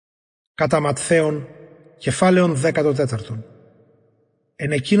Κατά Ματθαίον, κεφάλαιον 14.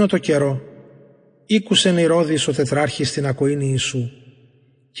 Εν εκείνο το καιρό, ήκουσεν Ηρώδης ο τετράρχης την ακοήν Ιησού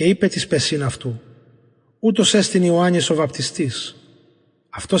και είπε της πεσίν αυτού: ούτως έστιν Ιωάννης ο βαπτιστής,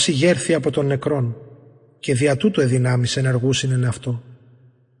 αυτός ηγέρθη από των νεκρών και δια τούτου εδυνάμεις ενεργούσιν εν αυτό.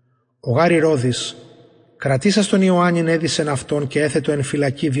 Ο γάρ Ηρώδης, κρατήσας τον Ιωάννην έδισεν αυτόν και έθετο εν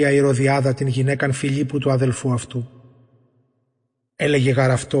φυλακή δια Ηρωδιάδα την γυναίκαν Φιλίππου του αδελφού αυτού. Έλεγε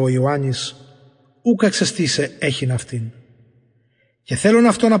γαρ αυτό ο Ιωάννης: ούκ εξαιστήσε έχειν αυτήν. Και θέλον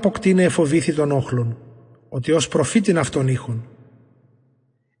αυτόν αποκτήνε εφοβήθη των όχλων, ότι ως προφήτην αυτόν ήχον.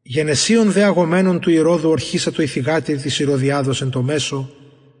 Γενεσίων δε αγωμένων του Ηρώδου ορχίσα το ηθιγάτηρ της Ηρωδιάδος εν το μέσο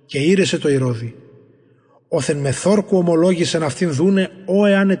και ήρεσε το Ηρώδη. Όθεν με θόρκου ομολόγησεν αυτήν δούνε ώ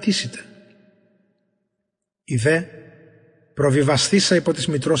εάν ετήσητε. Ιδέ, προβιβαστήσα υπό της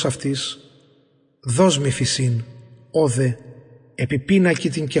μητρός αυτής, δώσ' μη φυσίν, όδε, επιπίνακι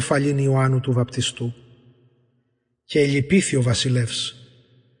την κεφαλήν Ιωάννου του βαπτιστού. Και ελυπήθη ο βασιλεύς,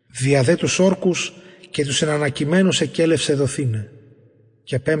 δια δε τους όρκους και τους ενανακειμένους εκέλευσε δοθήνε,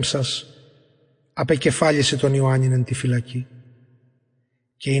 και πέμψας απεκεφάλισε τον Ιωάννην εν τη φυλακή.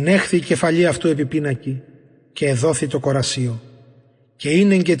 Και ενέχθη η κεφαλή αυτού επιπίνακι και εδόθη το κορασίο, και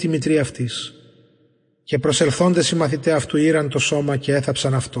είναι και τη μητρή αυτής. Και προσελθόντες οι μαθητέ αυτού ήραν το σώμα και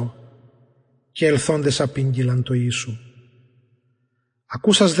έθαψαν αυτό, και ελθόντες απήγγειλαν το Ιησού.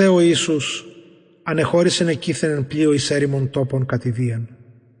 Ακούσας δε ο Ιησούς, ανεχώρησεν εκείθεν εν πλοίο εις έρημον τόπον κατηδίαν.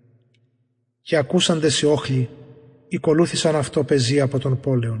 Και ακούσαντες οι όχλοι, οικολούθησαν αυτό πεζή από τον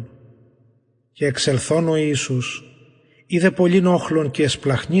πόλεον. Και εξελθών ο Ιησούς, είδε πολλήν όχλων και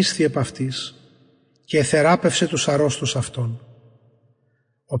εσπλαχνίσθη επ' αυτής, και εθεράπευσε τους αρρώστους αυτών.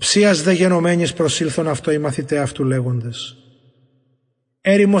 Οψίας δε γενομένης προσήλθον αυτό οι μαθητέ αυτού λέγοντες: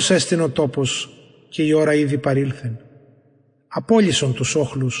 έρημος έστιν ο τόπος και η ώρα ήδη παρήλθεν. Απόλυσον τους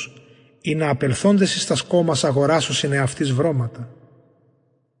όχλους, ή να απελθόντες εις τας κόμμας αγοράσουσιν εαυτής βρώματα.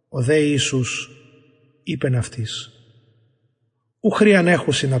 Ο δε Ιησούς είπεν αυτής: ου χρείαν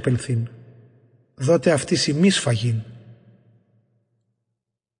έχουσιν απελθήν, δότε αυτής ημείς φαγήν.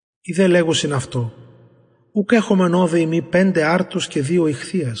 Ή δε λέγουσιν αυτό: ουκ έχομεν όδε ημί 5 άρτους και 2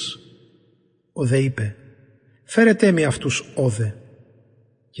 ηχθείας. Ο δε είπε: φέρετέ μοι αυτούς όδε.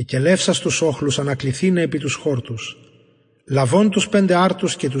 Και κελεύσας τους όχλους ανακληθήνε επί τους χόρτους, λαβών τους 5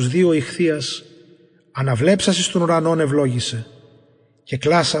 άρτους και τους 2 ηχθείας, αναβλέψας εις τον ουρανόν ευλόγησε, και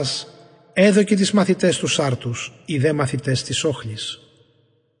κλάσας έδωκε τις μαθητές τους άρτους, οι δε μαθητές της όχλης.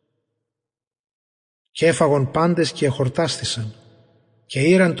 Και έφαγον πάντες και εχορτάστησαν, και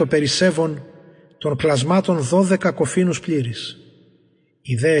ήραν το περισσεύον των κλασμάτων 12 κοφίνους πλήρης.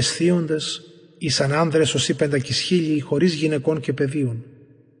 Οι δε αισθίοντες ήσαν άνδρες ως 500.000 χωρίς γυναικών και παιδίων.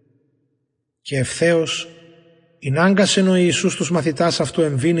 Και ευθέως ηνάγκασεν ο Ιησούς τους μαθητάς αυτού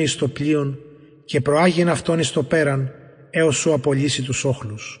εμβήνει εις το πλοίον και προάγειν αυτόν εις το πέραν έως σου απολύσει τους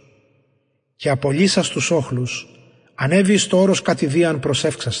όχλους. Και απολύσας τους όχλους ανέβη εις το όρος κατηδίαν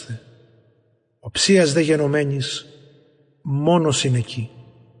προσεύξαστε. Οψίας δε γενομένης μόνος είναι εκεί.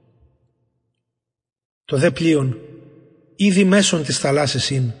 Το δε πλοίον ήδη μέσον της θαλάσσης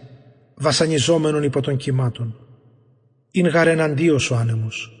είναι, βασανιζόμενον υπό των κυμάτων. Είναι γαρ εναντίος ο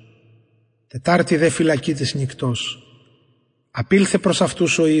άνεμος. Τετάρτη δε φυλακή της νυκτός. Απήλθε προς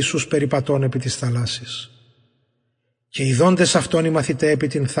αυτούς ο Ιησούς περιπατών επί της θαλάσσης. Και ειδώντες αυτόν οι μαθητέ επί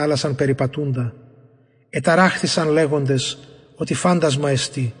την θάλασσαν περιπατούντα, εταράχθησαν λέγοντες ότι φάντασμα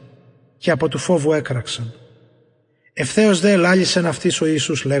εστί, και από του φόβου έκραξαν. Ευθέως δε ελάλησεν αυτής ο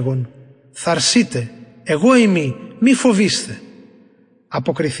Ιησούς λέγον: θαρσείτε, εγώ ημί, μη φοβήστε.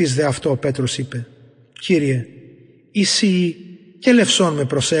 Αποκριθείς δε αυτό ο Πέτρος είπε: Κύριε, εσύ και λευσόν με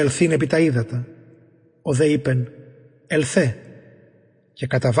προσέλθειν επί τα ύδατα. Ο δε είπεν: ελθέ. Και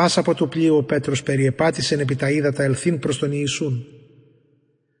κατά βάσα από το πλοίο ο Πέτρος περιεπάτησεν επί τα ύδατα ελθύν προς τον Ιησούν.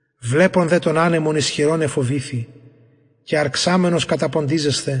 Βλέπον δε τον άνεμον ισχυρόν εφοβήθη, και αρξάμενος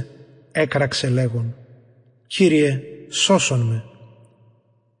καταποντίζεσθε έκραξε λέγον: Κύριε, σώσον με.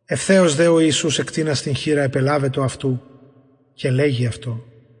 Ευθέως δε ο Ιησούς εκτείνας την χείρα επελάβετο αυτού και λέγει αυτό: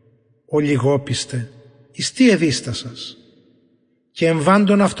 «Ο λιγόπιστε, εις τι εδίστασας?» Και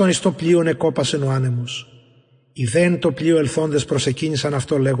εμβάντων αυτόν εις το πλοίον εκόπασεν ο άνεμος. Οι δε εν το πλοίο ελθόντες προσεκίνησαν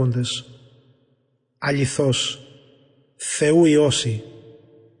αυτό λέγοντες: «Αληθώς, Θεού Υιώσι»,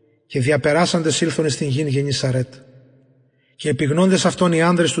 και διαπεράσαντες ήλθον εις την γην Γεννησαρέτ. Και επιγνώντες αυτόν οι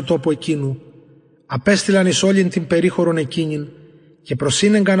άνδρες του τόπου εκείνου απέστειλαν εις όλην την περίχωρον εκείνην και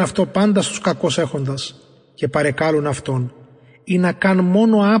προσύνεγκαν αυτό πάντα στους κακώς έχοντας και παρεκάλουν αυτόν ή να καν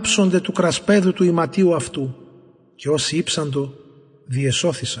μόνο άψονται του κρασπέδου του ηματίου αυτού, και όσοι ύψαντο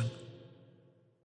διεσώθησαν.